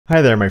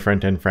Hi there, my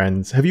front-end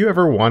friends. Have you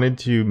ever wanted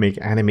to make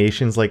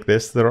animations like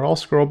this that are all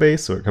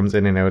scroll-based, so it comes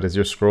in and out as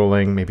you're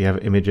scrolling, maybe have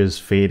images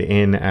fade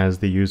in as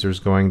the user's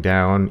going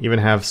down, even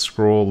have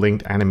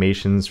scroll-linked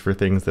animations for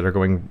things that are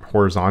going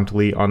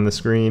horizontally on the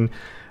screen,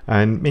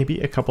 and maybe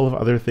a couple of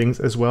other things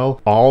as well,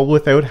 all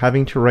without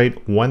having to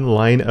write one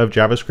line of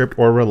JavaScript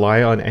or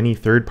rely on any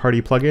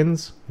third-party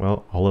plugins?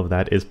 Well, all of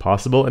that is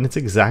possible, and it's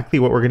exactly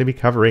what we're going to be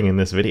covering in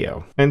this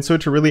video. And so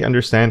to really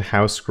understand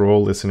how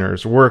scroll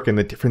listeners work and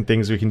the different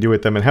things we can do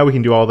with them and how we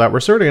can do all that,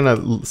 we're sort of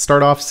going to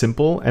start off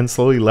simple and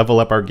slowly level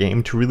up our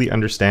game to really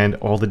understand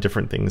all the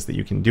different things that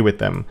you can do with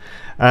them.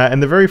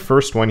 And the very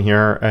first one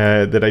here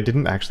that I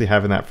didn't actually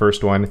have in that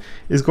first one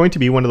is going to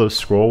be one of those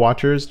scroll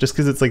watchers, just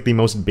because it's like the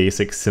most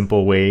basic,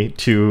 simple way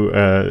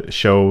to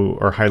show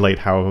or highlight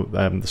how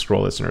the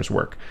scroll listeners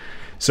work.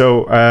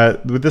 So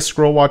with this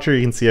scroll watcher,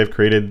 you can see I've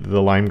created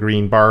the lime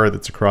green bar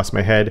that's across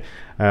my head,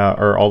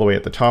 or all the way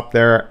at the top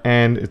there,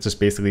 and it's just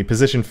basically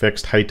position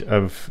fixed, height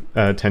of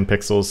 10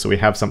 pixels. So we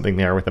have something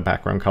there with a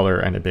background color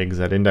and a big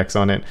Z index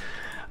on it.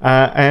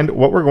 And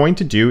what we're going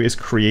to do is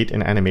create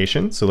an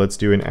animation. So let's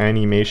do an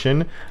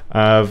animation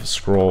of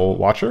scroll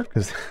watcher,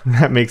 because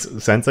that makes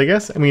sense, I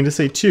guess. I'm going to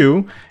say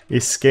to a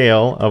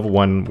scale of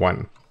 1,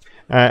 1.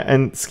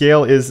 And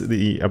scale is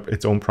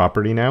its own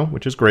property now,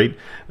 which is great.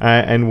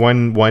 And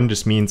 1, 1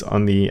 just means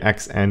on the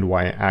X and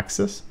Y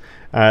axis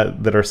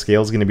that our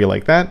scale is going to be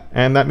like that.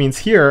 And that means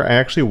here I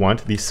actually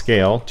want the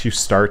scale to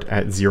start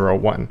at 0,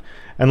 1.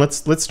 And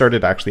let's start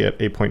it actually at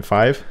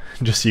 8.5,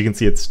 just so you can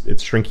see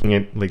it's shrinking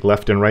it like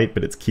left and right,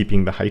 but it's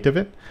keeping the height of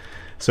it.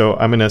 So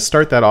I'm going to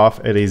start that off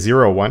at a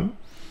 0, 1.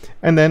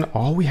 And then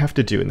all we have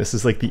to do, and this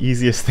is like the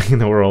easiest thing in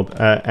the world,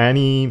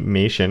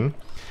 animation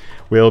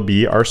will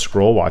be our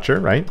scroll watcher,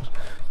 right?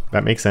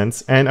 That makes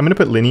sense. And I'm going to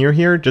put linear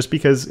here just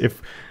because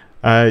if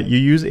you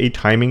use a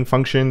timing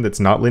function that's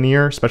not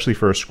linear, especially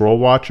for a scroll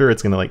watcher,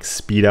 it's going to like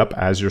speed up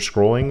as you're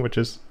scrolling, which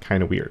is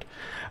kind of weird.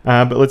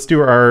 But let's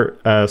do our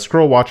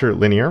scroll watcher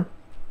linear.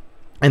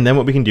 And then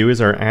what we can do is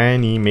our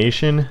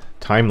animation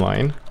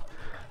timeline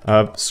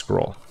of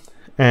scroll.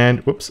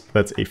 And whoops,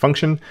 that's a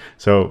function.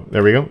 So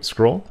there we go,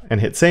 scroll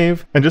and hit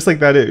save. And just like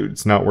that,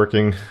 it's not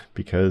working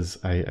because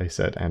I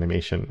said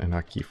animation and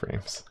not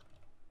keyframes.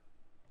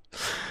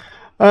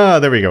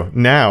 There we go.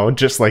 Now,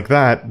 just like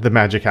that, the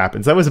magic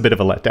happens. That was a bit of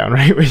a letdown,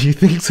 right? When you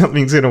think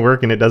something's going to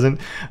work and it doesn't.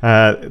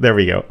 There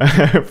we go.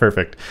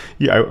 Perfect.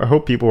 Yeah, I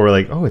hope people were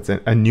like, oh, it's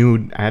a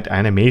new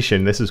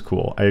animation. This is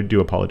cool. I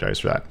do apologize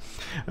for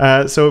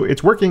that. So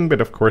it's working,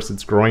 but of course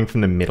it's growing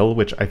from the middle,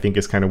 which I think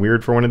is kind of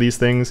weird for one of these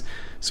things.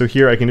 So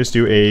here I can just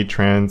do a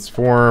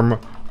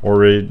transform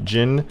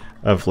origin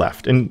of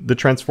left. And the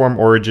transform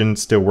origin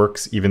still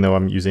works even though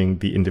I'm using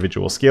the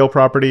individual scale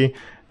property.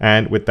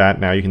 And with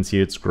that, now you can see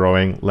it's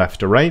growing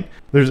left to right.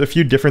 There's a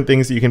few different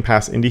things that you can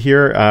pass into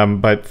here,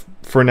 but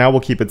for now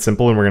we'll keep it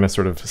simple and we're going to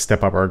sort of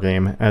step up our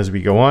game as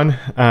we go on.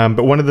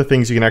 But one of the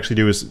things you can actually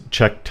do is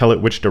tell it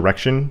which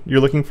direction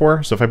you're looking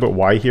for. So if I put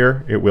Y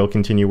here, it will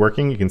continue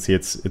working. You can see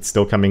it's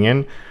still coming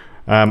in.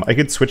 I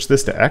could switch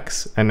this to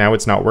X and now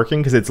it's not working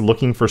because it's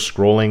looking for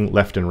scrolling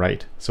left and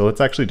right. So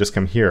let's actually just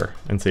come here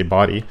and say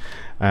body.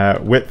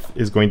 Width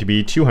is going to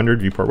be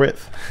 200 viewport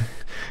width.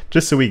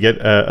 Just so we get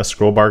a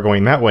scroll bar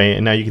going that way.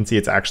 And now you can see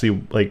it's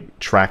actually like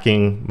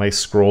tracking my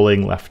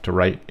scrolling left to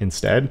right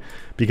instead,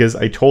 because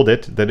I told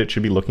it that it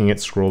should be looking at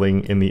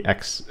scrolling in the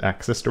X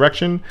axis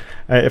direction.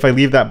 If I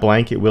leave that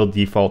blank, it will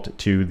default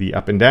to the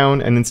up and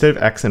down. And instead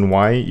of X and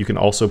Y, you can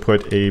also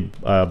put a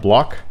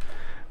block.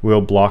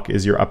 Block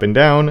is your up and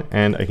down,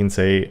 and I can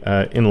say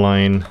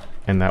inline,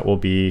 and that will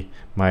be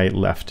my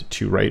left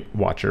to right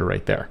watcher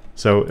right there.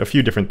 So a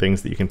few different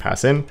things that you can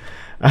pass in.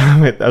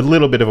 A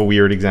little bit of a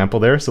weird example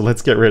there, so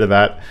let's get rid of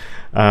that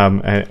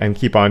and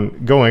keep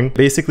on going.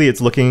 Basically, it's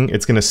going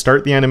to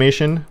start the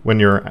animation when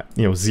you're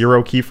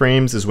 0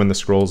 keyframes is when the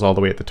scroll is all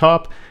the way at the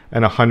top,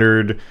 and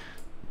 100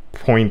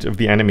 point of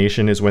the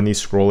animation is when the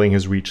scrolling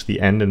has reached the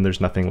end and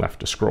there's nothing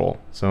left to scroll.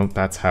 So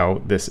that's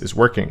how this is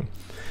working.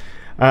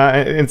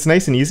 It's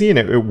nice and easy, and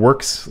it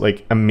works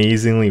like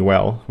amazingly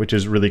well, which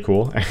is really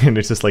cool. And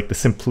it's just like the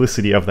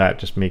simplicity of that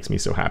just makes me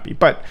so happy.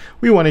 But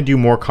we want to do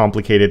more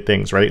complicated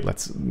things, right?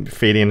 Let's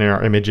fade in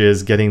our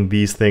images, getting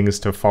these things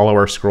to follow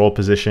our scroll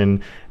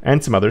position,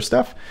 and some other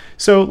stuff.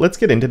 So let's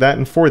get into that.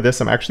 And for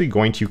this, I'm actually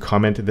going to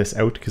comment this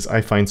out because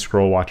I find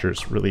scroll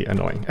watchers really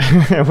annoying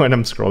when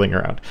I'm scrolling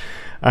around.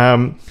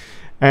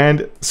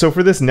 And so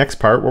for this next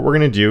part, what we're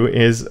going to do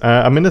is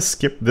I'm going to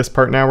skip this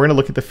part now. We're going to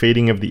look at the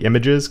fading of the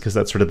images because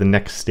that's sort of the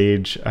next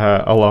stage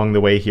along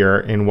the way here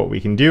in what we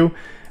can do.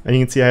 And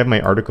you can see I have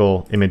my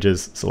article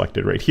images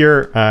selected right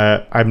here.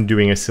 I'm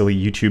doing a silly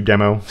YouTube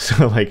demo.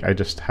 So like I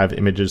just have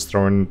images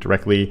thrown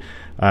directly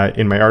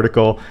in my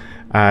article.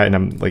 And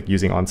I'm like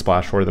using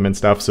Unsplash for them and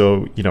stuff.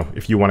 So,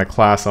 if you want a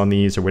class on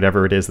these or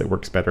whatever it is that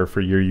works better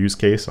for your use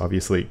case,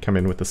 obviously come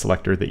in with the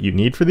selector that you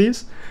need for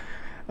these.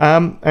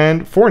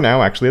 And for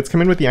now, actually, let's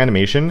come in with the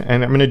animation,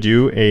 and I'm going to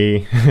do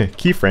a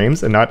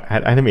keyframes and not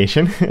add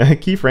animation,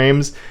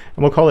 keyframes,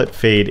 and we'll call it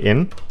fade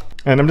in.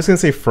 And I'm just going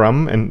to say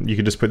from, and you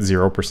could just put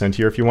 0%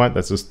 here if you want.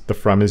 That's just the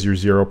from is your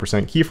 0%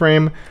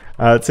 keyframe.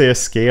 Let's say a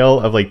scale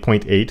of like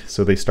 0.8.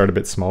 So they start a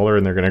bit smaller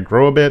and they're going to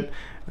grow a bit.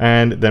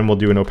 And then we'll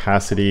do an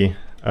opacity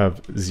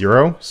of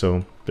 0.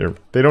 So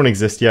they don't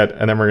exist yet.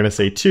 And then we're going to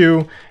say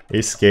 2,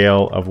 a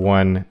scale of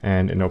 1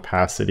 and an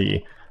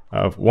opacity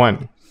of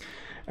 1.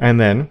 And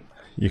then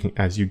you can,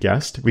 as you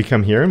guessed, we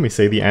come here and we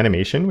say the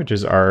animation, which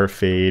is our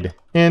fade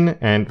in.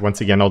 And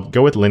once again, I'll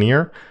go with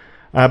linear.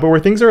 But where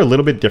things are a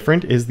little bit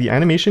different is the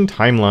animation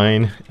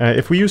timeline.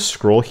 If we use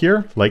scroll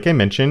here, like I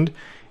mentioned,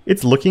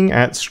 it's looking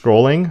at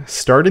scrolling,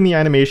 starting the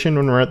animation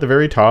when we're at the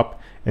very top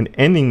and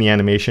ending the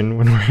animation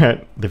when we're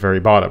at the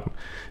very bottom.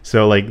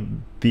 So like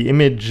the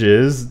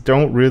images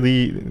don't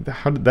really,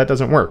 that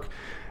doesn't work.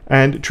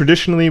 And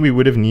traditionally we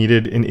would have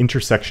needed an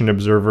intersection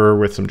observer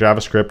with some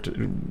JavaScript,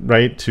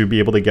 right, to be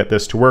able to get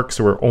this to work.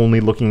 So we're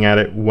only looking at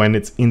it when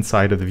it's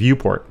inside of the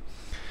viewport.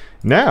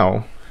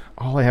 Now,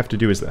 all I have to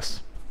do is this.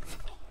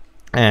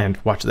 And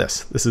watch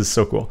this. This is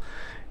so cool.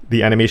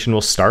 The animation will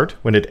start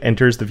when it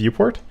enters the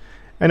viewport,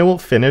 and it will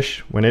finish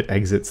when it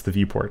exits the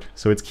viewport.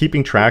 So it's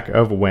keeping track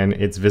of when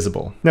it's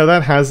visible. Now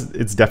that has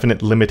its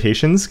definite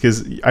limitations,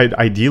 because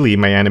ideally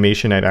my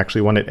animation, I'd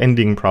actually want it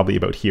ending probably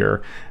about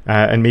here,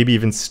 and maybe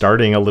even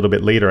starting a little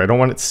bit later. I don't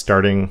want it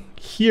starting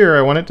here.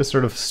 I want it to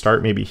sort of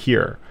start maybe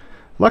here.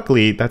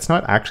 Luckily, that's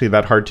not actually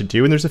that hard to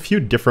do, and there's a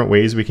few different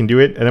ways we can do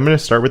it, and I'm going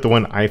to start with the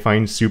one I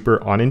find super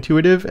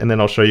unintuitive, and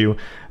then I'll show you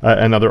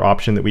another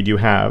option that we do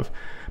have.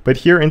 But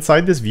here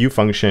inside this view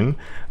function,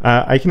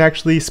 I can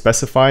actually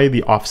specify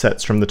the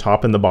offsets from the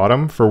top and the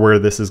bottom for where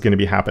this is going to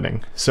be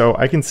happening. So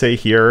I can say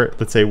here,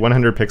 let's say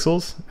 100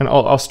 pixels, and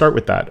I'll start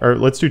with that, or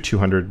let's do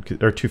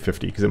 200 or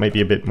 250 because it might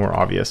be a bit more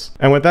obvious.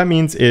 And what that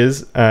means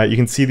is you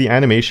can see the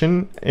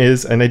animation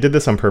is, and I did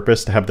this on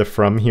purpose to have the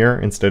from here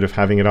instead of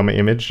having it on my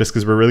image, just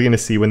because we're really going to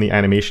see when the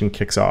animation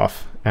kicks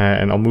off.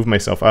 And I'll move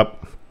myself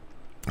up.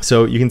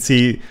 So you can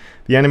see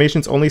the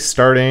animation's only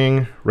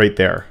starting right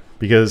there,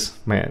 because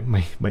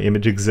my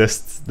image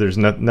exists, there's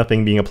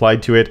nothing being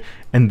applied to it,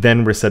 and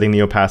then we're setting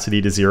the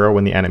opacity to 0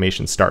 when the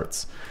animation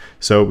starts.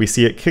 So we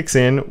see it kicks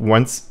in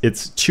once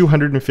it's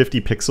 250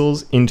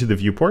 pixels into the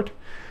viewport,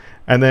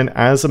 and then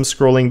as I'm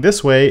scrolling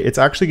this way, it's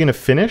actually going to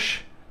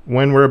finish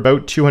when we're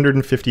about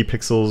 250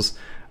 pixels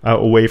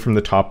away from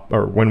the top,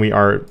 or when we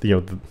are,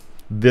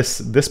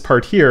 this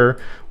part here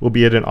will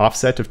be at an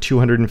offset of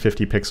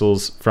 250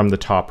 pixels from the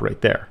top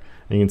right there.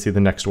 And you can see the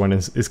next one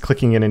is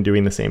clicking in and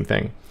doing the same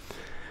thing.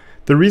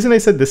 The reason I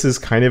said this is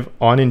kind of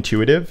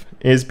unintuitive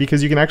is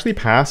because you can actually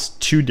pass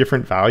two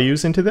different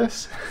values into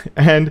this.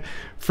 And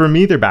for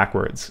me, they're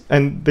backwards.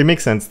 And they make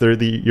sense. They're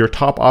your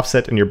top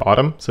offset and your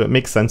bottom. So it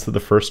makes sense that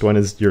the first one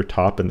is your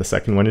top and the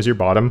second one is your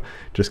bottom,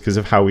 just because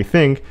of how we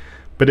think.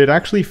 But it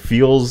actually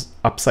feels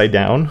upside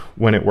down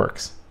when it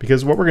works.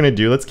 Because what we're going to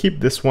do, let's keep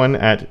this one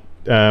at,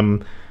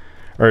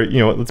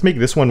 let's make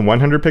this one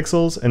 100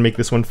 pixels and make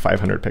this one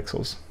 500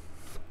 pixels.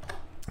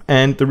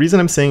 And the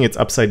reason I'm saying it's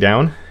upside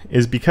down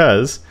is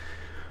because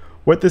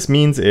what this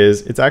means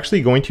is it's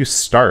actually going to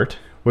start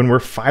when we're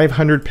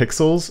 500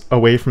 pixels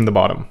away from the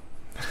bottom.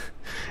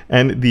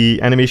 And the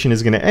animation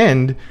is going to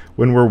end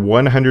when we're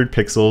 100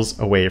 pixels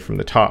away from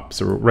the top.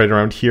 So right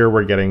around here,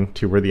 we're getting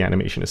to where the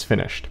animation is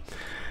finished.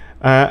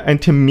 And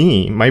to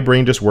me, my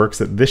brain just works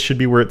that this should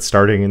be where it's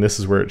starting and this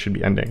is where it should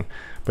be ending.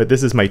 But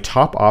this is my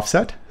top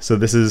offset. So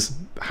this is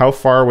how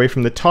far away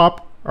from the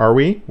top are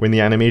we when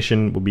the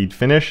animation will be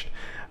finished.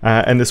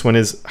 And this one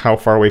is how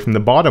far away from the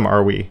bottom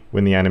are we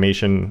when the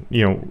animation,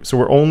 so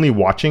we're only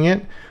watching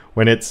it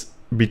when it's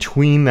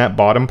between that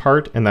bottom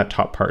part and that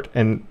top part.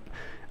 And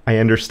I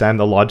understand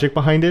the logic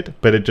behind it,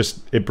 but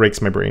it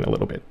breaks my brain a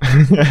little bit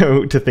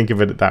to think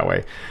of it that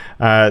way.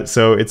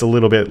 So it's a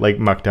little bit like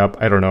mucked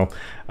up. I don't know.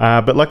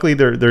 But luckily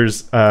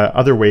there's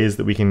other ways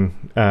that we can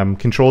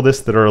control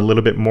this that are a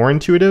little bit more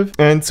intuitive.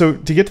 And so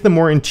to get to the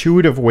more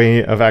intuitive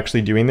way of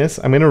actually doing this,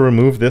 I'm going to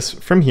remove this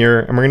from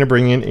here and we're going to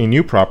bring in a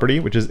new property,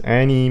 which is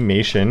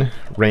animation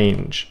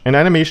range. And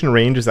animation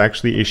range is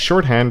actually a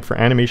shorthand for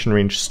animation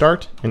range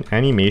start and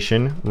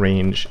animation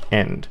range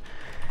end.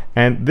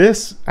 And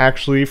this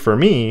actually, for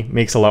me,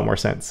 makes a lot more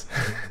sense.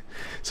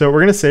 So we're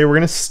going to say we're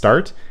going to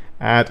start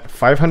at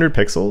 500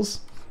 pixels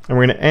and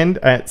we're going to end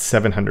at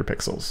 700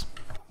 pixels.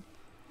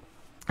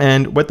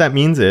 And what that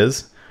means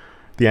is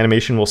the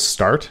animation will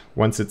start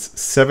once it's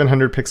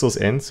 700 pixels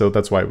in. So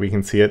that's why we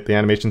can see it. The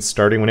animation's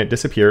starting when it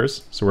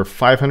disappears. So we're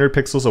 500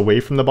 pixels away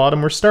from the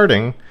bottom we're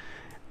starting.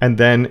 And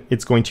then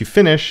it's going to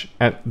finish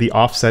at the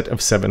offset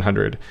of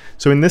 700.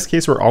 So in this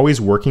case, we're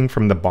always working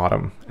from the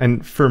bottom.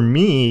 And for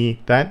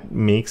me, that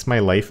makes my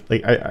life,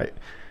 like I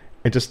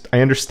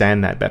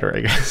understand that better,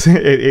 I guess.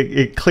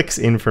 it clicks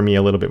in for me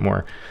a little bit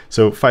more.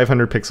 So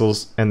 500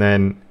 pixels and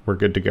then we're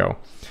good to go.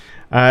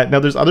 Now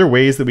there's other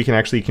ways that we can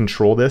actually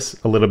control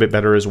this a little bit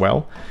better as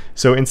well.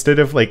 So instead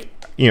of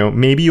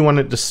maybe you want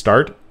it to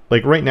start,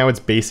 like right now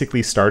it's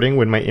basically starting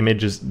when my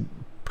image is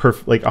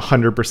like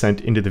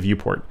 100% into the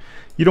viewport.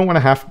 You don't want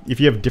to have, if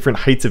you have different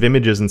heights of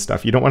images and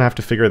stuff, you don't want to have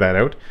to figure that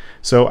out.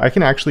 So I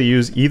can actually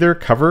use either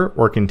cover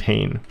or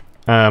contain.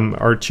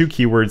 are two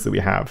keywords that we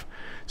have.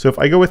 So if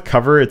I go with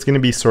cover, it's going to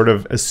be sort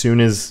of as soon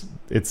as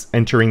it's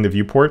entering the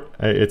viewport,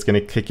 it's going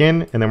to kick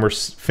in, and then we're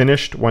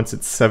finished once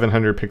it's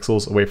 700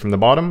 pixels away from the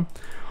bottom.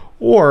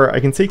 Or I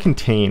can say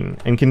contain,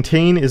 and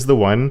contain is the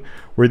one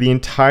where the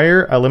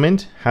entire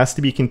element has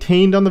to be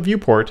contained on the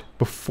viewport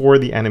before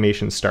the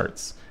animation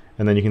starts.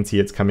 And then you can see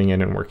it's coming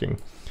in and working.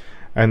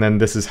 And then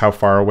this is how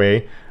far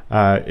away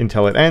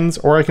until it ends.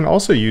 Or I can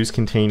also use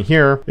contain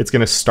here. It's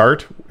going to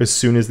start as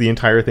soon as the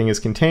entire thing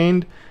is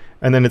contained,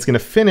 and then it's going to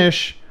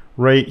finish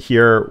right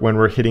here when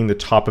we're hitting the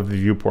top of the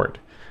viewport,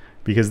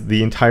 because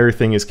the entire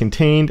thing is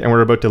contained and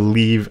we're about to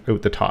leave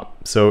out the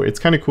top. So it's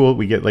kind of cool.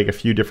 We get like a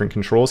few different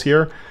controls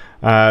here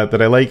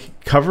that I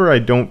like. Cover,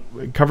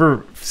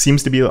 cover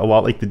seems to be a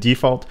lot like the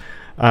default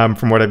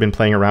from what I've been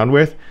playing around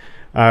with.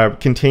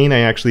 Contain I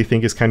actually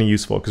think is kind of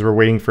useful because we're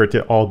waiting for it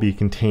to all be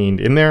contained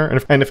in there.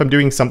 And if I'm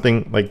doing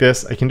something like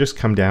this, I can just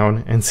come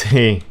down and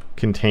say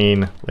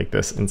contain like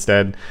this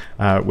instead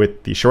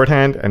with the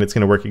shorthand, and it's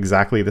going to work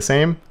exactly the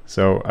same.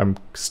 So I'm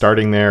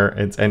starting there,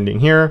 it's ending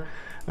here.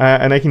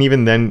 And I can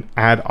even then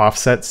add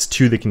offsets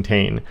to the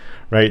contain,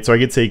 right? So I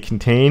could say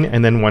contain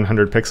and then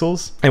 100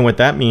 pixels. And what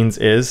that means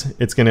is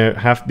it's going to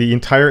have the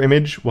entire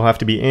image will have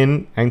to be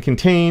in and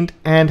contained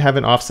and have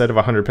an offset of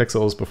 100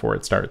 pixels before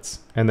it starts.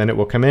 And then it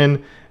will come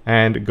in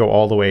and go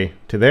all the way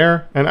to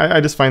there. And I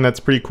just find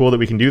that's pretty cool that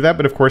we can do that.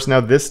 But of course, now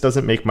this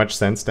doesn't make much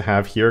sense to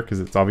have here because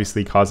it's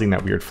obviously causing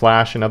that weird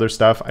flash and other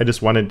stuff. I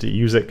just wanted to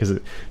use it because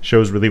it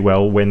shows really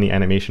well when the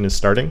animation is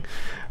starting.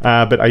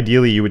 But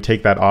ideally, you would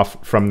take that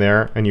off from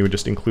there and you would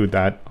just include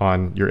that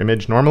on your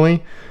image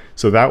normally.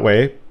 So that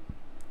way,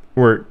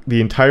 where the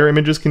entire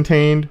image is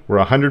contained, we're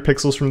 100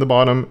 pixels from the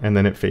bottom, and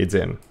then it fades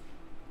in.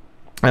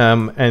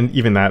 And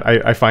even that,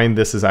 I find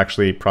this is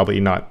actually probably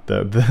not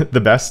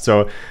the best.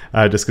 So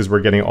just because we're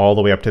getting all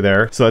the way up to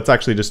there. So let's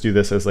actually just do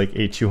this as like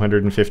a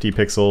 250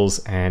 pixels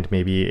and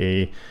maybe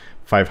a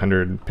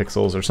 500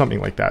 pixels or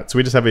something like that. So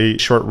we just have a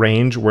short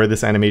range where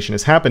this animation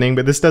is happening,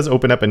 but this does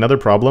open up another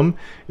problem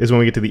is when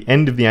we get to the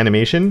end of the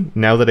animation,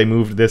 now that I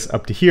moved this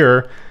up to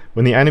here,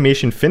 when the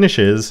animation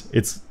finishes,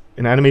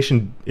 an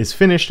animation is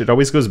finished, it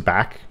always goes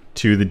back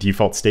to the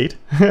default state,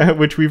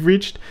 which we've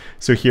reached.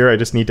 So here I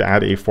just need to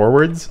add a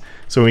forwards.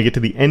 So when we get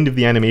to the end of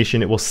the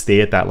animation, it will stay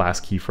at that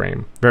last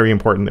keyframe. Very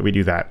important that we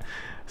do that.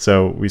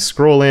 So we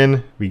scroll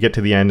in, we get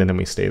to the end, and then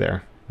we stay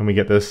there. And we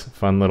get this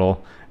fun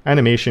little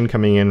animation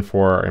coming in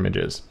for our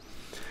images.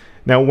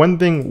 Now, one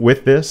thing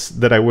with this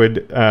that I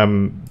would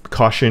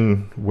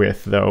caution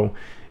with, though,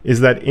 is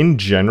that in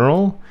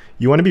general,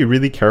 you want to be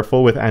really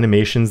careful with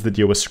animations that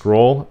deal with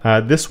scroll.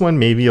 This one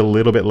may be a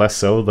little bit less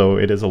so, though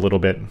it is a little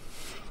bit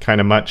kind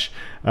of much,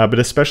 but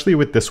especially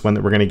with this one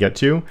that we're going to get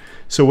to.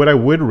 So what I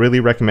would really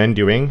recommend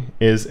doing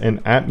is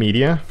an at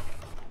media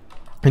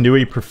and do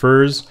a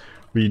prefers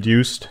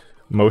reduced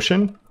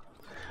motion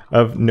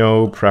of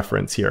no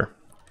preference here.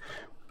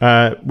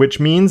 Which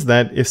means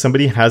that if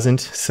somebody hasn't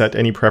set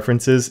any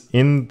preferences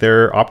in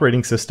their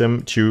operating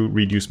system to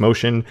reduce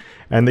motion,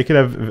 and they could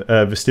have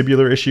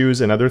vestibular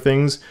issues and other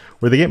things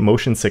where they get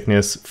motion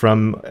sickness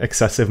from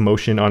excessive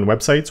motion on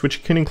websites,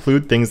 which can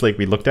include things like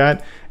we looked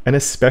at, and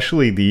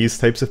especially these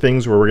types of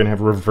things where we're going to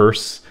have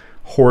reverse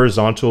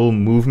horizontal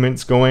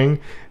movements going.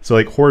 So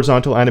like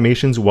horizontal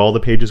animations while the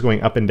page is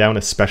going up and down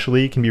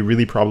especially can be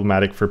really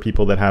problematic for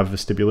people that have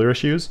vestibular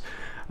issues.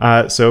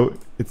 So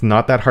it's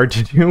not that hard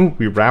to do.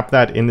 We wrap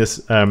that in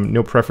this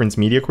no preference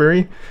media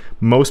query.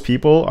 Most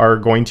people are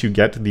going to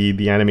get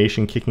the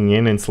animation kicking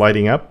in and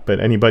sliding up, but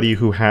anybody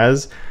who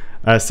has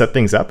set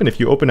things up, and if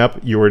you open up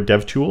your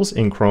dev tools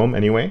in Chrome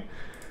anyway,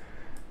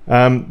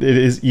 it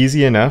is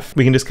easy enough.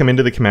 We can just come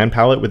into the command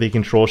palette with a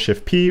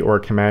Control-Shift-P or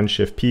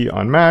Command-Shift-P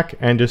on Mac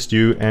and just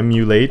do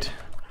emulate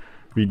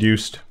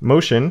reduced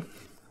motion.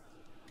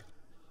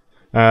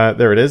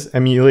 There it is,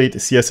 emulate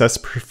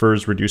CSS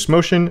prefers reduced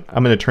motion.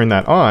 I'm going to turn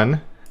that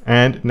on.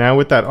 And now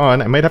with that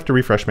on, I might have to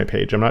refresh my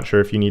page. I'm not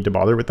sure if you need to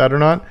bother with that or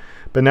not,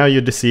 but now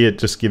you just see it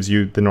just gives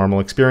you the normal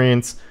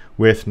experience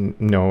with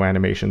no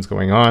animations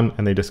going on,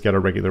 and they just get a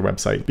regular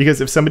website.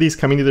 Because if somebody's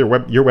coming to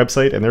your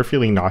website and they're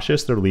feeling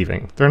nauseous, they're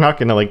leaving. They're not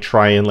going to like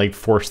try and like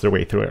force their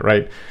way through it,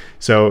 right?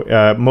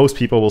 So most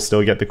people will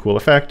still get the cool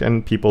effect,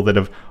 and people that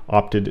have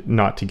opted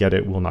not to get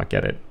it will not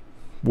get it.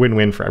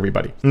 Win-win for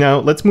everybody. Now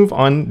let's move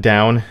on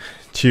down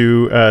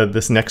to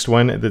this next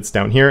one that's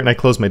down here, and I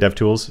closed my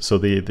DevTools, so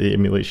the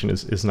emulation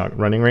is not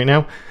running right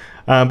now.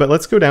 But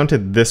let's go down to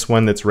this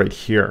one that's right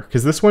here,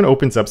 because this one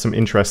opens up some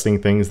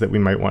interesting things that we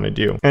might want to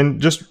do. And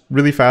just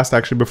really fast,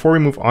 actually, before we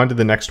move on to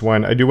the next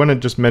one, I do want to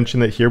just mention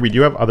that here we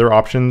do have other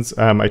options.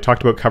 I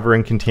talked about cover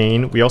and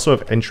contain. We also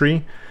have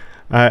entry.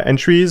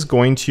 Entry is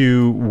going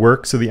to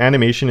work, so the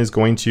animation is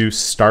going to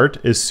start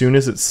as soon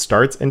as it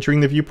starts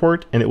entering the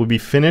viewport, and it will be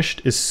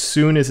finished as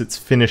soon as it's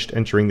finished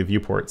entering the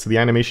viewport. So the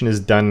animation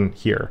is done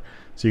here.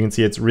 So you can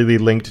see it's really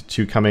linked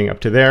to coming up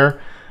to there.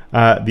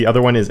 The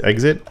other one is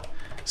exit.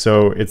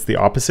 So it's the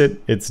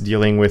opposite. It's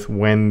dealing with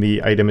when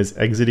the item is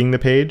exiting the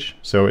page.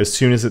 So as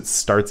soon as it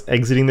starts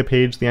exiting the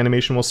page, the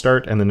animation will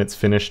start, and then it's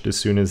finished as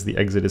soon as the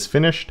exit is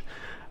finished.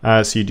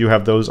 So you do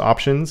have those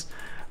options.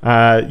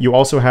 You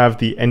also have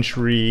the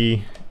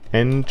entry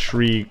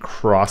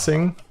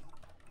crossing.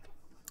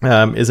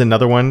 Is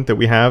another one that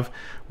we have,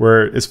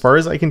 where as far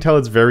as I can tell,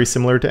 it's very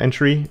similar to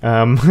entry.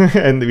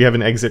 And we have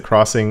an exit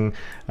crossing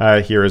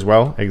here as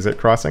well, exit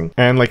crossing.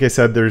 And like I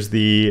said, there's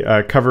the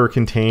cover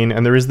contain,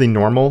 and there is the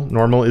normal.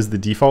 Normal is the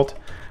default,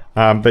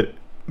 but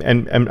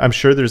I'm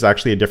sure there's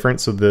actually a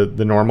difference. So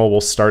the normal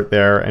will start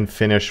there and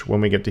finish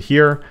when we get to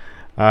here.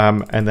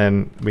 And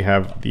then we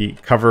have the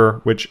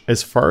cover, which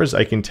as far as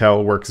I can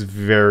tell works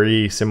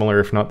very similar,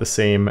 if not the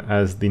same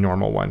as the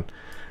normal one.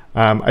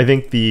 I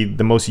think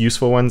the most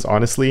useful ones,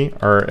 honestly,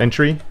 are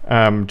entry,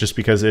 just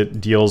because it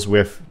deals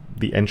with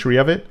the entry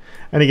of it.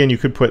 And again, you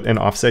could put an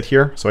offset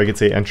here. So I could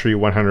say entry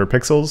 100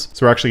 pixels.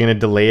 So we're actually going to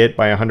delay it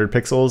by 100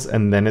 pixels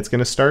and then it's going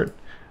to start.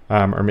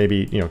 Or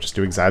maybe, just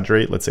to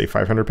exaggerate, let's say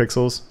 500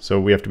 pixels. So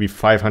we have to be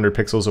 500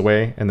 pixels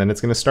away and then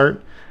it's going to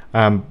start.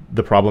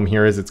 The problem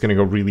here is it's going to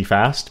go really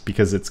fast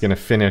because it's going to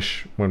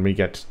finish when we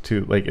get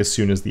to, like, as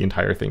soon as the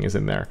entire thing is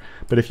in there.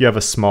 But if you have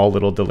a small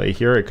little delay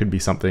here, it could be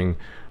something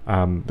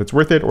that's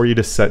worth it, or you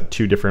just set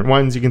two different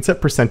ones. You can set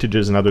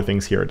percentages and other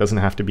things here. It doesn't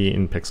have to be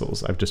in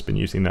pixels. I've just been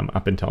using them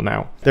up until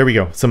now. There we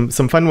go. Some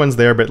fun ones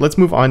there, but let's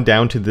move on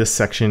down to this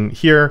section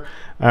here.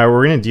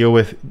 We're going to deal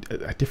with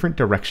a different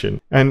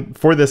direction. And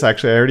for this,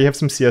 actually, I already have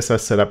some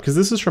CSS set up because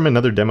this is from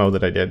another demo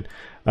that I did.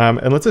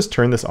 And let's just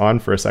turn this on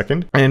for a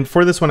second. And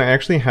for this one, I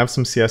actually have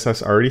some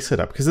CSS already set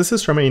up because this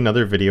is from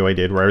another video I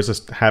did where I was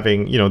just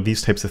having,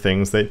 these types of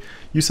things that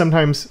you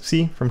sometimes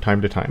see from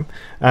time to time.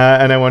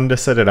 And I wanted to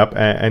set it up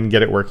and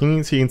get it working.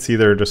 So you can see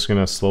they're just going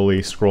to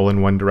slowly scroll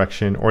in one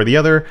direction or the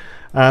other.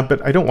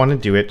 But I don't want to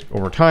do it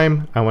over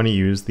time. I want to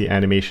use the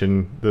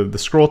animation, the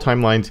scroll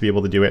timeline to be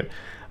able to do it.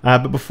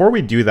 But before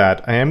we do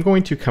that, I am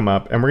going to come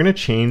up and we're going to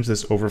change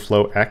this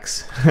overflow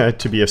X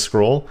to be a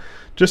scroll,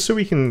 just so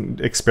we can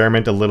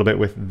experiment a little bit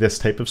with this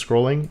type of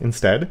scrolling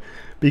instead,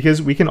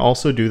 because we can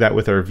also do that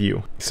with our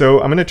view. So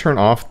I'm going to turn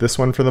off this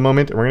one for the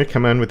moment, and we're going to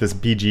come in with this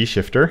BG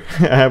shifter,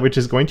 which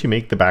is going to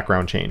make the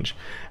background change.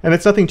 And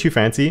it's nothing too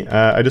fancy.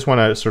 I just want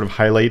to sort of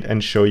highlight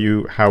and show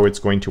you how it's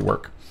going to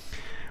work,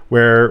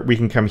 where we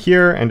can come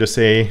here and just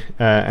say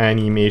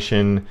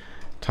animation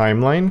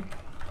timeline.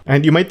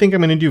 And you might think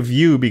I'm going to do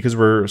view because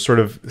we're sort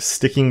of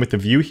sticking with the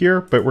view here,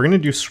 but we're going to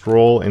do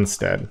scroll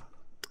instead.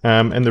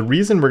 And the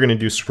reason we're going to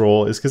do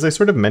scroll is because I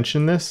sort of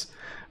mentioned this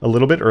a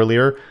little bit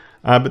earlier,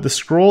 but the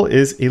scroll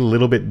is a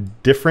little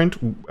bit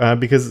different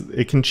because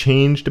it can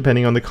change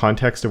depending on the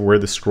context of where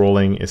the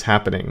scrolling is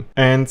happening.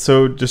 And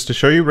so just to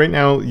show you right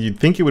now, you'd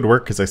think it would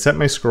work because I set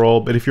my scroll,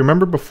 but if you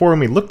remember before when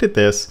we looked at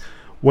this,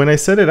 when I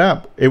set it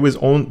up, it was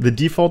the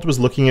default was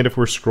looking at if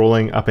we're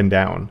scrolling up and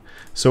down.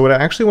 So what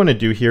I actually want to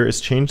do here is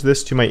change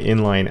this to my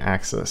inline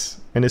axis.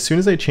 And as soon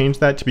as I change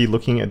that to be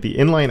looking at the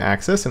inline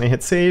axis and I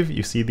hit save,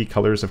 you see the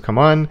colors have come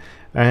on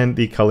and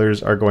the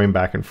colors are going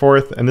back and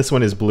forth. And this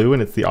one is blue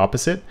and it's the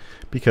opposite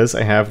because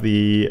I have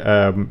the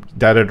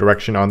data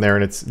direction on there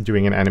and it's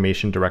doing an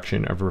animation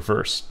direction of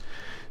reverse.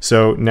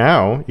 So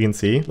now you can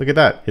see, look at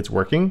that, it's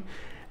working.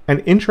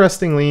 And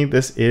interestingly,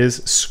 this is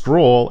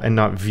scroll and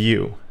not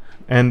view.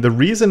 And the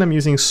reason I'm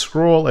using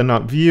scroll and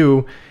not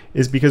view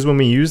is because when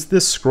we use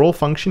this scroll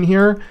function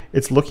here,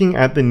 it's looking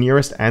at the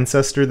nearest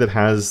ancestor that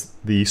has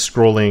the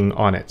scrolling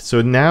on it.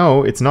 So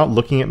now it's not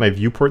looking at my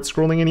viewport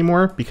scrolling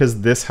anymore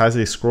because this has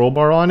a scroll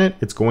bar on it.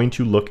 It's going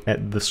to look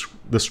at the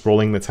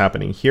scrolling that's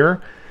happening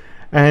here.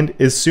 And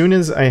as soon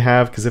as I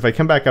have, because if I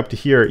come back up to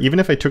here, even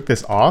if I took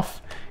this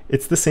off,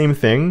 it's the same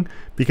thing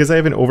because I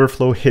have an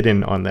overflow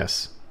hidden on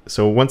this.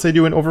 So once I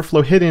do an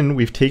overflow hidden,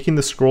 we've taken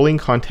the scrolling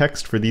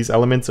context for these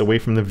elements away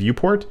from the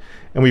viewport,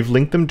 and we've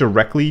linked them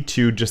directly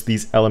to just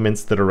these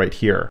elements that are right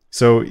here.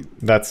 So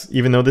that's,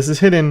 even though this is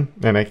hidden,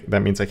 and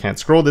that means I can't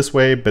scroll this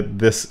way, but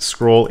this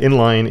scroll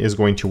inline is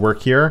going to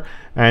work here,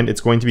 and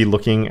it's going to be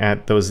looking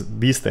at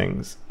these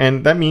things.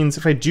 And that means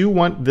if I do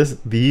want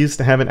these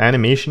to have an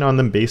animation on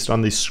them based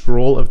on the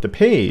scroll of the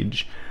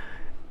page,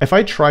 if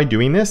I try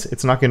doing this,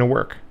 it's not going to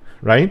work.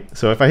 Right?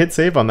 So if I hit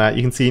save on that,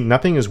 you can see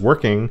nothing is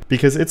working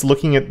because it's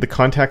looking at the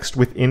context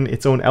within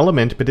its own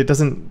element, but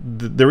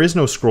there is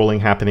no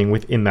scrolling happening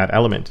within that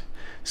element.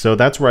 So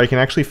that's where I can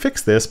actually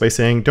fix this by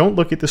saying, don't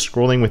look at the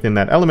scrolling within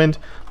that element,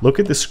 look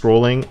at the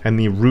scrolling and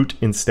the root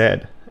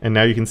instead. And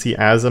now you can see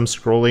as I'm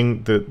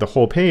scrolling the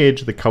whole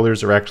page, the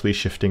colors are actually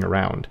shifting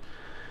around.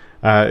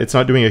 It's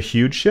not doing a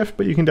huge shift,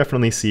 but you can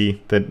definitely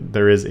see that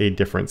there is a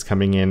difference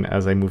coming in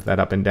as I move that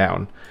up and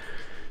down.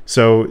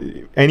 So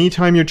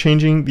anytime you're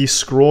changing the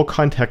scroll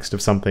context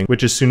of something,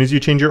 which as soon as you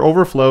change your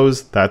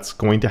overflows, that's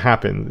going to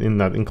happen. And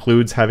that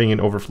includes having an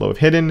overflow of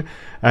hidden.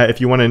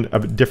 If you want a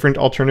different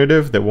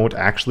alternative that won't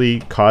actually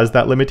cause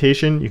that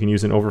limitation, you can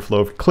use an overflow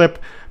of clip.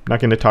 I'm not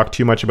going to talk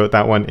too much about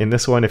that one in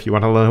this one. If you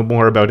want to learn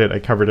more about it, I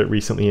covered it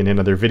recently in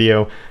another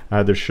video.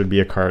 There should be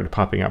a card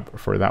popping up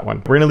for that one.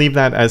 We're going to leave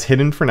that as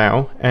hidden for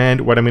now.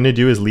 And what I'm going to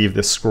do is leave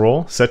this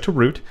scroll set to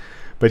root.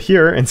 But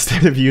here,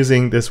 instead of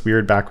using this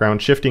weird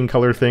background shifting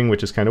color thing,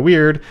 which is kind of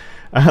weird,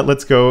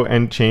 let's go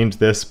and change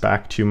this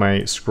back to my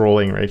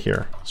scrolling right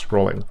here,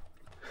 scrolling.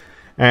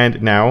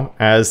 And now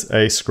as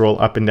I scroll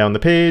up and down the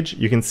page,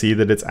 you can see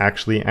that it's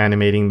actually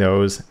animating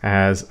those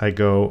as I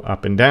go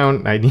up and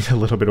down. I need a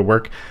little bit of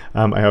work.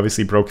 I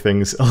obviously broke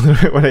things a little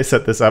bit when I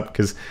set this up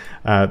because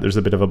there's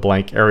a bit of a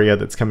blank area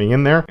that's coming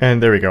in there.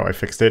 And there we go, I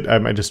fixed it. I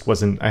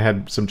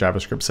had some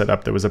JavaScript set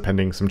up that was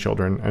appending some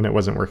children and it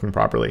wasn't working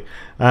properly.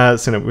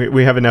 So no,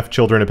 we have enough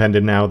children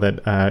appended now that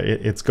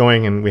it's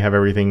going and we have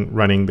everything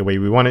running the way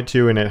we want it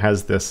to, and it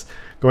has this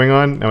going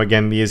on. Now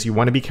again, these you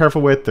want to be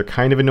careful with. They're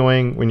kind of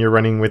annoying when you're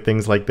running with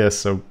things like this,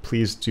 so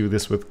please do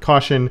this with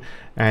caution.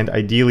 And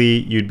ideally,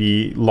 you'd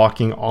be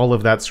locking all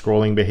of that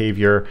scrolling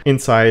behavior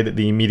inside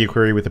the media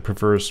query with the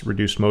prefers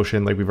reduced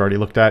motion like we've already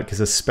looked at, because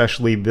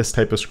especially this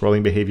type of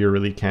scrolling behavior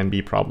really can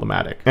be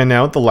problematic. And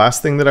now the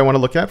last thing that I want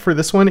to look at for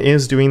this one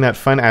is doing that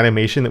fun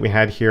animation that we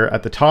had here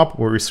at the top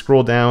where we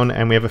scroll down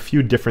and we have a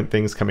few different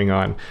things coming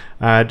on,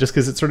 just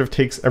because it sort of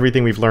takes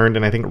everything we've learned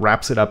and I think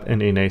wraps it up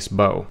in a nice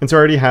bow. And so I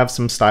already have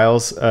some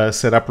styles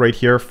set up right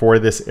here for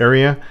this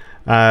area.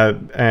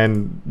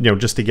 And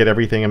just to get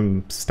everything,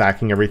 I'm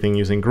stacking everything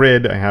using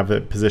grid. I have a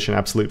position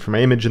absolute for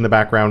my image in the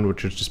background,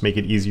 which would just make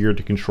it easier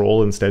to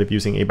control instead of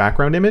using a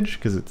background image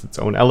because it's its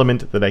own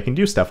element that I can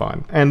do stuff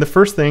on. And the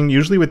first thing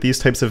usually with these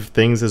types of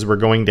things as we're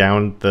going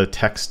down, the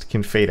text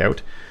can fade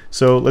out.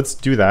 So let's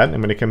do that.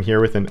 I'm going to come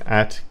here with an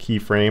at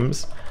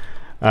keyframes,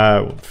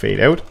 fade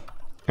out.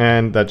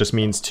 And that just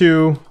means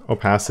 2,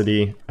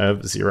 opacity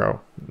of 0.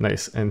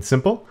 Nice and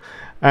simple.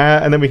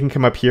 And then we can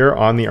come up here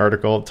on the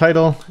article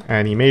title,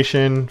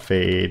 animation,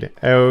 fade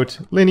out,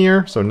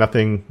 linear, so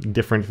nothing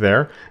different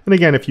there. And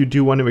again, if you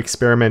do want to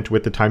experiment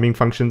with the timing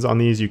functions on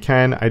these, you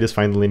can. I just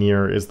find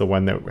linear is the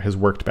one that has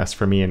worked best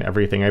for me in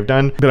everything I've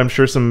done. But I'm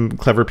sure some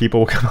clever people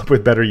will come up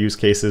with better use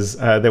cases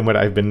than what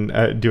I've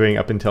been doing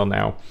up until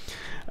now.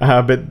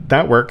 But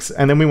that works.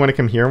 And then we want to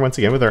come here once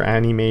again with our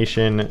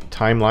animation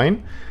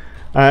timeline.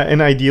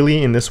 And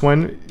ideally in this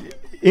one,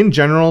 in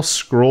general,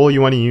 scroll you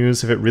want to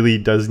use if it really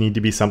does need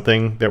to be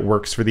something that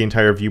works for the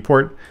entire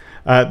viewport.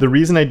 The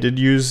reason I did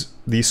use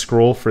the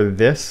scroll for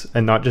this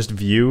and not just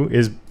view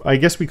is I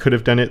guess we could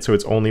have done it so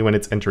it's only when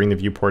it's entering the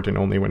viewport and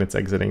only when it's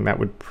exiting. That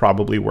would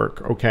probably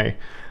work okay.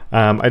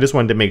 I just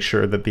wanted to make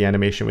sure that the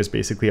animation was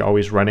basically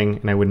always running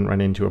and I wouldn't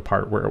run into a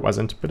part where it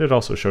wasn't, but it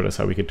also showed us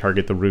how we could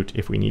target the root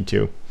if we need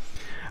to.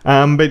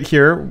 But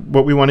here,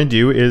 what we want to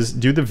do is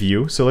do the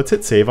view. So let's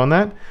hit save on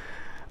that.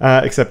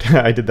 Except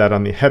I did that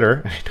on the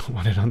header. I don't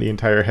want it on the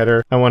entire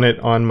header. I want it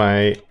on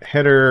my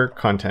header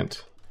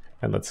content.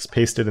 And let's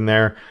paste it in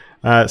there.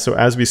 So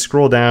as we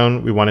scroll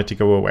down, we want it to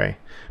go away.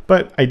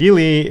 But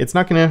ideally, it's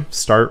not going to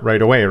start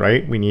right away,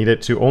 right? We need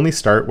it to only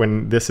start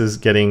when this is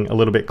getting a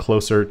little bit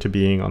closer to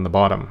being on the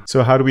bottom.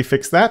 So how do we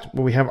fix that?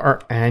 Well, we have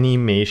our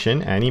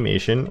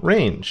animation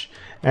range.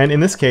 And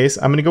in this case,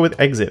 I'm going to go with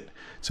exit.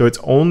 So it's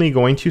only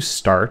going to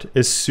start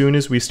as soon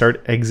as we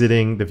start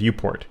exiting the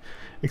viewport.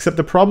 Except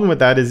the problem with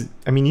that is,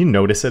 I mean, you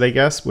notice it, I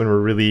guess, when we're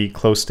really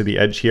close to the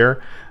edge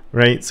here,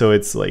 right? So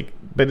it's like,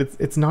 but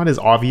it's not as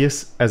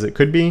obvious as it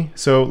could be.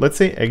 So let's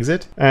say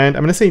exit, and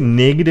I'm going to say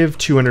negative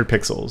 200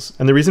 pixels.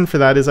 And the reason for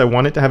that is I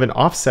want it to have an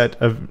offset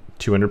of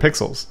 200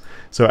 pixels.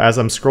 So as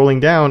I'm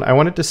scrolling down, I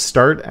want it to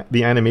start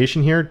the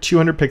animation here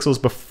 200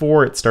 pixels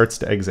before it starts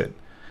to exit.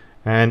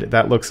 And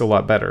that looks a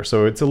lot better.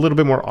 So it's a little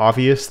bit more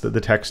obvious that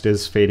the text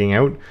is fading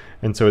out.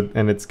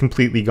 And it's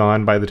completely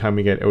gone by the time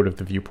we get out of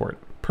the viewport.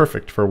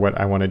 Perfect for what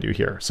I want to do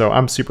here. So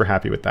I'm super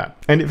happy with that.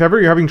 And if ever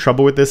you're having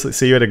trouble with this, let's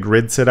say you had a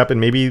grid set up and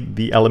maybe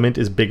the element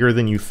is bigger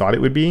than you thought it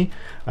would be.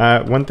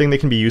 One thing that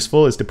can be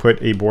useful is to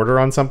put a border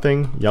on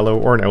something, yellow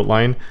or an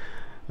outline,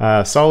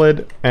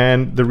 solid.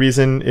 And the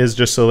reason is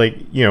just so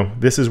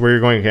this is where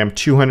you're going, okay, I'm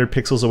 200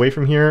 pixels away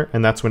from here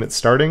and that's when it's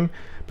starting.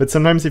 But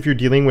sometimes if you're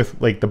dealing with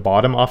the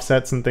bottom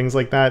offsets and things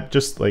like that,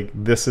 just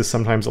this is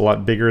sometimes a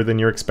lot bigger than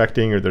you're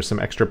expecting, or there's some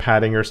extra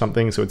padding or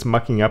something. So it's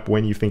mucking up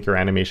when you think your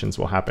animations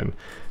will happen.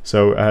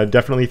 So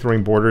definitely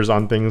throwing borders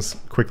on things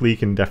quickly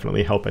can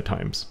definitely help at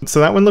times. So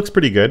that one looks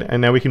pretty good.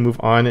 And now we can move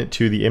on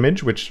to the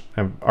image, which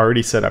I've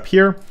already set up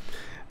here.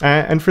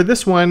 And for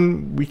this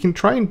one, we can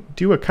try and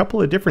do a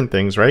couple of different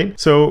things, right?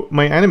 So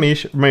my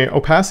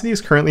opacity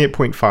is currently at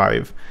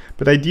 0.5,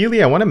 but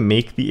ideally I want to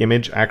make the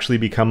image actually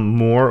become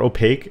more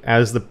opaque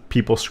as the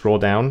people scroll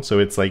down. So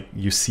it's like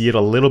you see it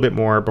a little bit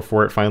more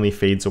before it finally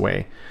fades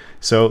away.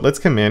 So let's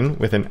come in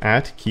with an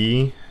at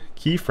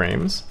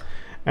keyframes,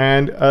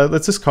 and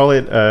let's just call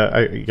it,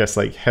 I guess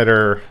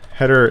header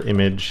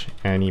image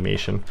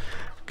animation.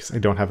 I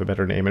don't have a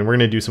better name, and we're going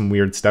to do some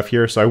weird stuff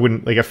here. So I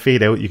wouldn't, a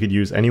fade out you could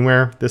use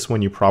anywhere. This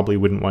one you probably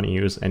wouldn't want to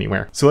use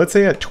anywhere. So let's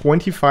say at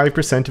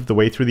 25% of the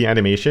way through the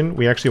animation,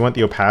 we actually want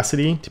the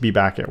opacity to be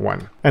back at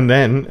 1. And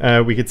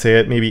then we could say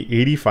at maybe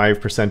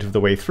 85% of the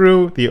way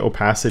through, the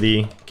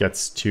opacity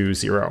gets to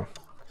 0.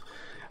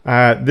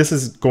 This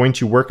is going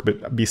to work,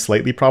 but be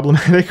slightly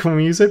problematic when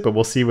we use it, but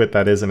we'll see what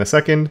that is in a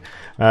second.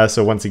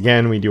 So once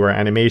again, we do our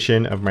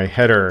animation of my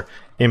header,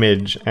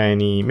 image,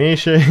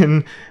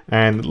 animation,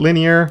 and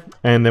linear,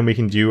 and then we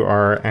can do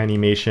our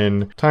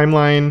animation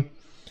timeline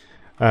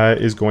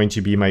is going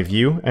to be my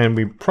view, and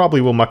we probably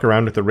will muck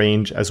around with the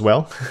range as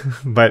well.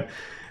 But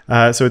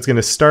So it's going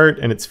to start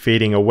and it's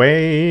fading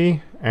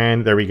away,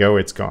 and there we go,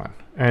 it's gone.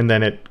 And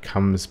then it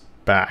comes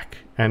back.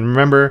 And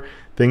remember,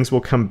 things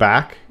will come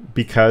back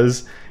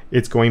because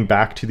it's going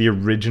back to the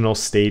original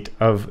state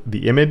of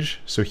the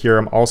image. So here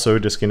I'm also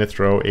just going to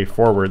throw a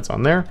forwards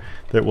on there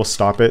that will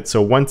stop it.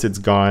 So once it's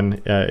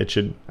gone, it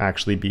should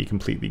actually be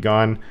completely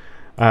gone.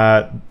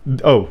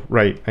 Oh,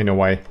 right, I know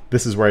why.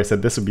 This is where I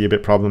said this would be a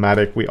bit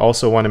problematic. We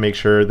also want to make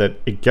sure that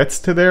it gets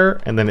to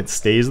there and then it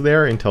stays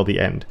there until the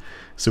end.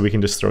 So we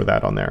can just throw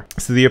that on there.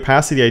 So the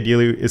opacity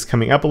ideally is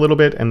coming up a little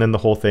bit, and then the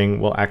whole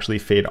thing will actually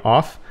fade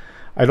off.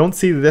 I don't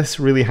see this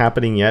really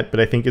happening yet, but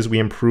I think as we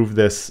improve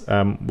this,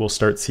 we'll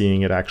start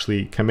seeing it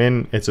actually come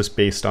in. It's just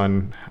based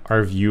on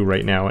our view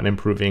right now and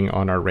improving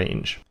on our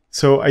range.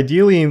 So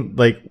ideally,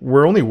 like,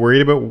 we're only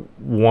worried about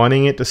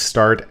wanting it to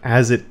start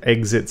as it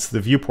exits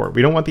the viewport.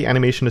 We don't want the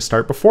animation to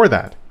start before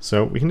that.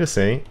 So we can just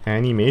say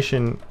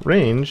animation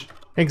range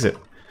exit.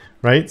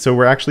 Right? So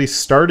we're actually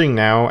starting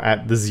now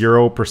at the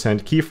 0%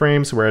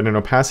 keyframe. So we're at an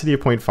opacity of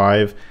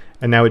 0.5,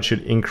 and now it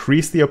should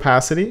increase the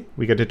opacity.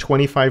 We get to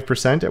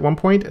 25% at one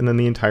point, and then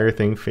the entire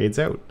thing fades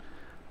out.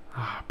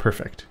 Ah,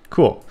 perfect.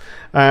 Cool.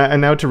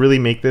 And now to really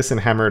make this and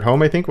hammer it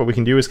home, I think what we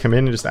can do is come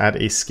in and just add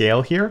a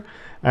scale here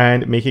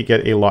and make it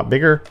get a lot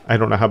bigger. I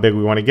don't know how big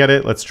we want to get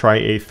it. Let's try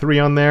a 3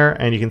 on there,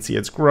 and you can see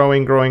it's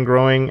growing, growing,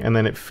 growing, and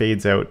then it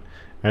fades out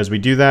as we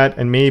do that.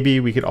 And maybe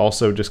we could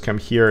also just come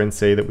here and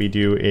say that we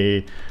do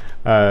a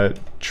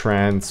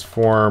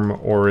transform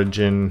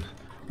origin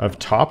of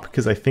top,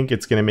 because I think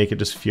it's going to make it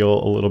just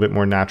feel a little bit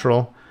more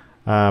natural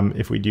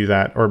if we do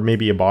that, or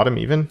maybe a bottom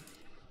even.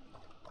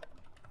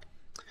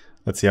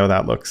 Let's see how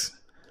that looks.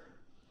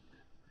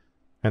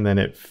 And then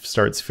it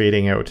starts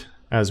fading out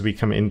as we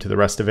come into the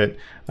rest of it.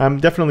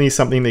 Definitely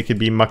something that could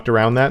be mucked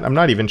around that. I'm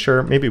not even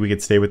sure. Maybe we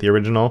could stay with the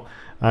original,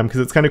 because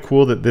it's kind of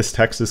cool that this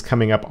text is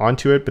coming up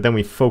onto it, but then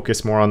we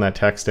focus more on that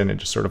text and it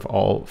just sort of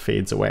all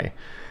fades away.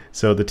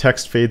 So the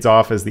text fades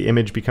off as the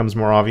image becomes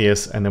more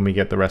obvious, and then we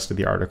get the rest of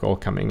the article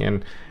coming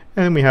in.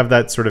 And we have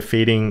that sort of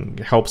fading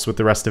helps with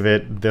the rest of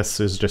it. This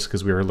is just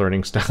because we were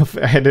learning stuff.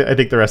 I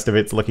think the rest of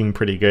it's looking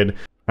pretty good.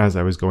 As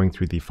I was going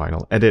through the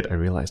final edit, I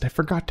realized I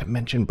forgot to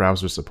mention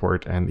browser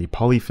support and the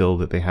polyfill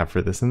that they have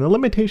for this and the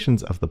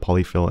limitations of the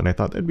polyfill, and I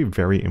thought that'd be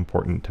very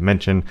important to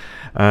mention.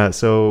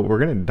 So we're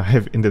going to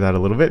dive into that a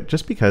little bit,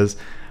 just because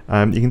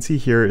you can see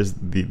here is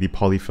the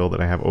polyfill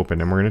that I have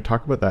open, and we're going to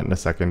talk about that in a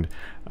second.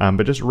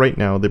 But just right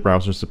now, the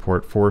browser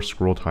support for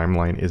scroll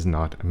timeline is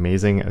not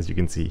amazing, as you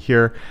can see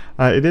here.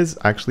 It is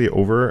actually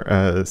over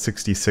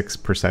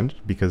 66%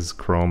 because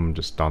Chrome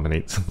just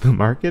dominates the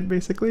market,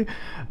 basically,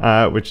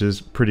 which is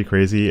pretty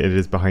crazy. It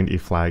is behind a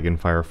flag in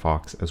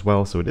Firefox as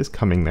well, so it is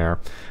coming there.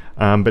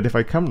 But if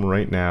I come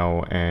right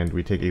now and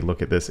we take a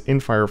look at this in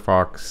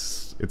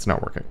Firefox, it's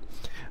not working.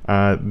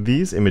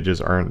 These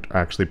images aren't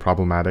actually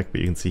problematic,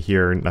 but you can see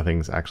here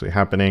nothing's actually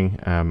happening.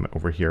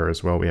 Over here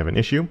as well we have an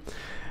issue,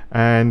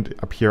 and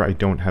up here I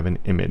don't have an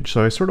image.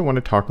 So I sort of want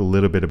to talk a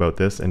little bit about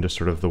this and just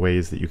sort of the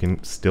ways that you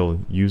can still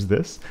use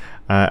this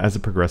as a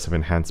progressive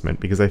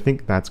enhancement, because I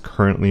think that's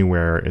currently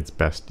where it's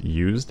best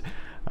used.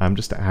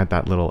 Just to add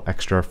that little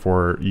extra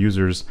for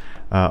users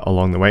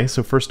along the way.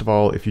 So first of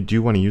all, if you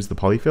do want to use the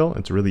polyfill,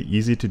 it's really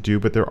easy to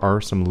do, but there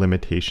are some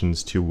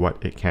limitations to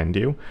what it can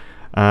do.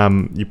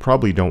 You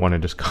probably don't want to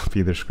just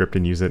copy the script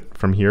and use it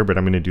from here, but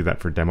I'm going to do that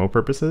for demo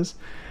purposes.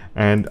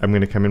 And I'm going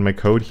to come in my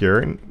code here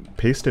and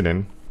paste it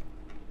in.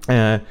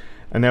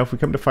 And now if we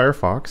come to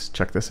Firefox,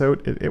 check this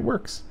out, it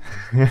works.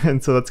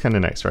 And so that's kind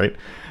of nice, right?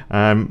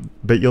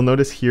 But you'll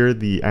notice here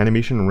the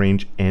animation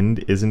range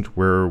end isn't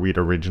where we'd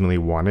originally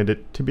wanted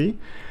it to be.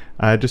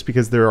 Just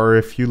because there are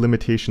a few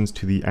limitations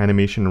to the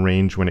animation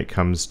range when it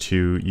comes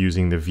to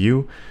using the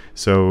view.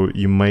 So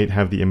you might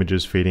have the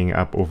images fading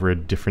up over a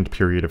different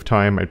period of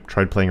time. I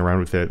tried playing around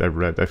with it.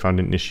 I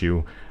found an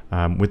issue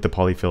with the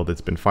polyfill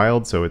that's been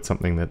filed, so it's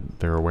something that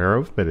they're aware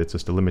of, but it's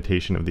just a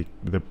limitation of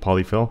the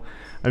polyfill.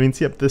 I mean,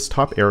 see up this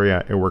top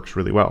area, it works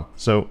really well.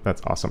 So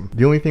that's awesome.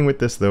 The only thing with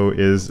this though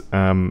is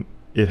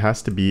it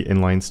has to be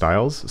inline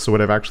styles. So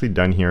what I've actually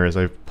done here is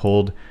I've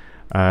pulled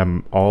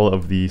all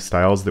of the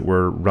styles that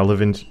were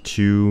relevant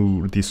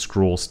to the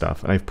scroll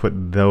stuff, and I've put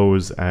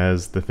those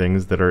as the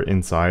things that are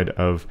inside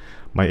of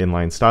my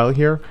inline style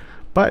here.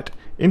 But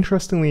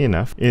interestingly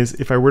enough is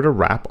if I were to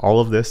wrap all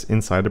of this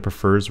inside a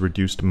prefers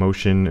reduced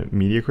motion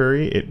media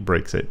query, it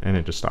breaks it and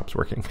it just stops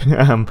working.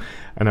 And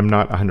I'm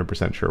not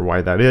 100% sure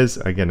why that is.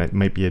 Again, it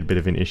might be a bit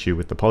of an issue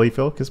with the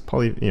polyfill, because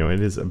it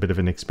is a bit of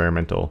an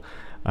experimental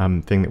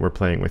thing that we're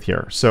playing with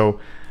here. So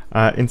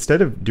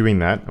instead of doing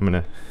that, I'm going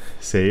to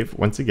save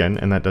once again,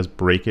 and that does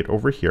break it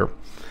over here.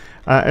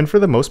 And for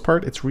the most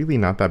part, it's really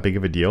not that big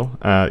of a deal.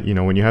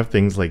 When you have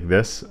things like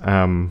this,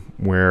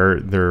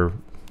 where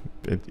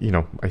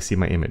I see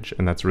my image,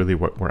 and that's really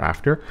what we're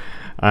after.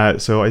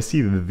 So I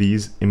see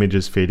these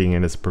images fading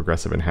in as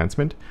progressive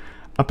enhancement.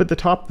 Up at the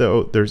top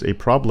though, there's a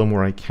problem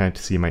where I can't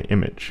see my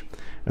image.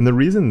 And the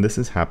reason this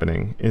is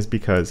happening is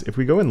because if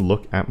we go and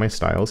look at my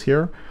styles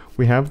here,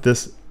 we have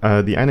this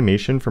the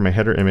animation for my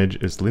header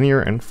image is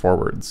linear and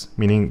forwards,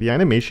 meaning the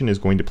animation is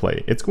going to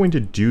play. It's going to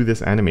do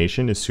this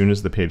animation as soon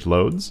as the page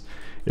loads.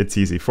 It's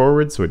easy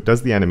forward, so it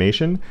does the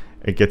animation,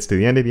 it gets to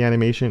the end of the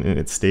animation, and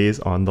it stays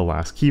on the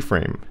last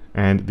keyframe.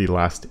 And the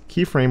last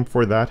keyframe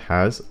for that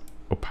has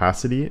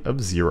opacity of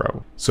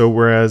 0. So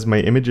whereas my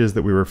images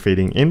that we were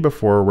fading in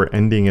before were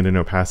ending at an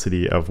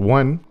opacity of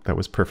 1, that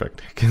was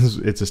perfect, because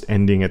it's just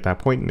ending at that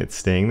point and it's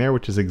staying there,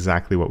 which is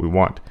exactly what we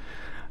want.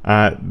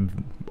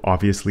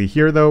 Obviously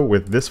here though,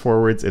 with this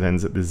forwards, it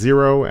ends at the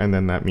 0, and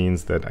then that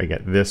means that I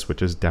get this,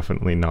 which is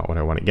definitely not what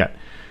I want to get.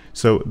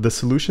 So the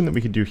solution that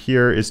we could do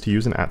here is to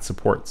use an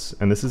 @supports,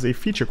 and this is a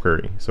feature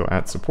query. So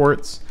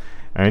 @supports,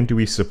 and do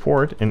we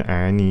support an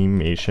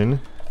animation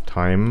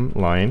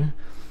timeline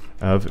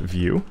of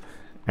view?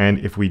 And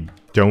if we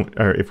don't,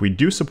 or if we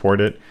do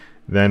support it,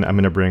 then I'm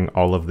going to bring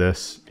all of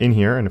this in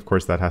here, and of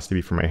course that has to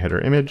be for my header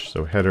image.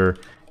 So header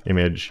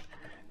image,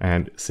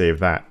 and save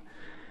that.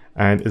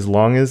 And as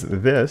long as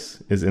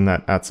this is in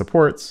that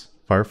 @supports,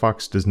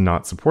 Firefox does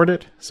not support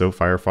it. So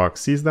Firefox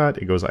sees that,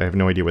 it goes, I have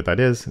no idea what that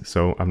is.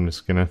 So I'm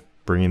just gonna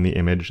bring in the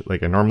image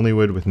like I normally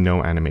would with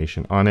no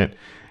animation on it.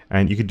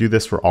 And you could do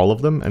this for all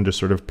of them and just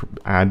sort of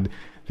add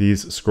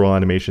these scroll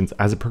animations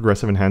as a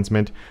progressive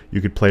enhancement.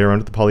 You could play around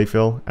with the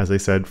polyfill. As I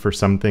said, for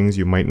some things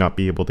you might not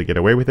be able to get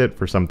away with it.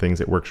 For some things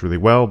it works really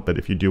well, but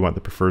if you do want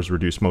the prefers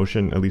reduced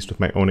motion, at least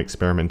with my own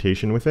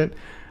experimentation with it,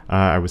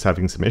 I was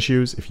having some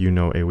issues. If you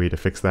know a way to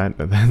fix that,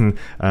 then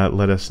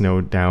let us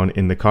know down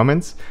in the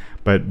comments.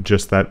 But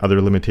just that other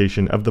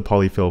limitation of the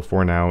polyfill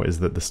for now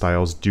is that the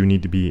styles do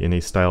need to be in a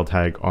style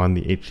tag on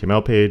the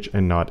HTML page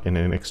and not in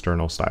an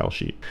external style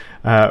sheet.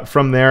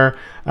 From there,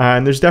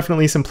 and there's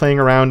definitely some playing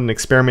around and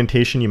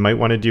experimentation you might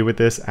want to do with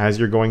this as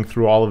you're going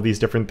through all of these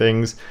different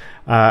things.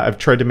 I've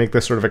tried to make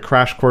this sort of a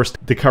crash course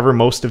to cover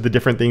most of the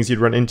different things you'd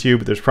run into,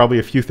 but there's probably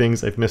a few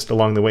things I've missed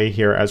along the way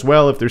here as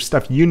well. If there's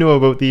stuff you know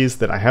about these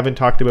that I haven't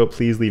talked about,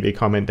 please leave a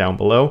comment down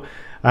below.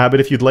 But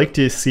if you'd like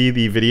to see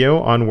the video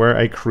on where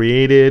I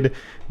created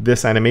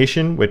this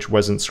animation, which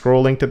wasn't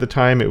scrolling at the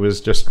time, it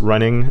was just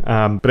running,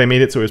 but I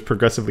made it so it was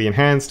progressively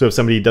enhanced. So if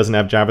somebody doesn't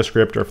have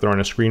JavaScript, or if they're on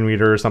a screen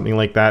reader or something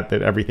like that,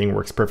 that everything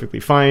works perfectly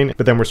fine.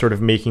 But then we're sort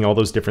of making all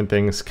those different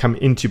things come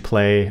into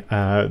play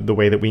the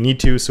way that we need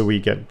to, so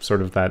we get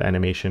sort of that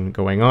animation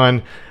going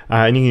on.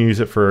 And you can use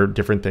it for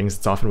different things.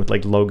 It's often with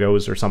like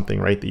logos or something,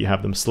 right, that you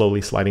have them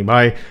slowly sliding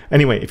by.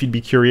 Anyway, if you'd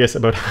be curious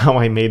about how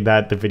I made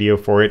that, the video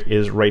for it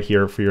is right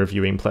here for your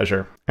viewing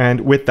pleasure.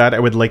 And with that, I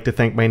would like to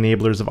thank my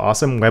enablers of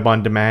awesome, Web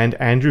on Demand,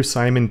 Andrew,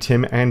 Simon,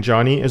 Tim, and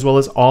Johnny, as well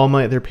as all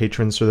my other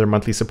patrons for their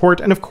monthly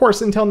support. And of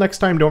course, until next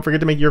time, don't forget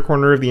to make your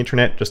corner of the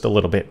internet just a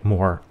little bit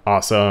more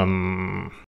awesome.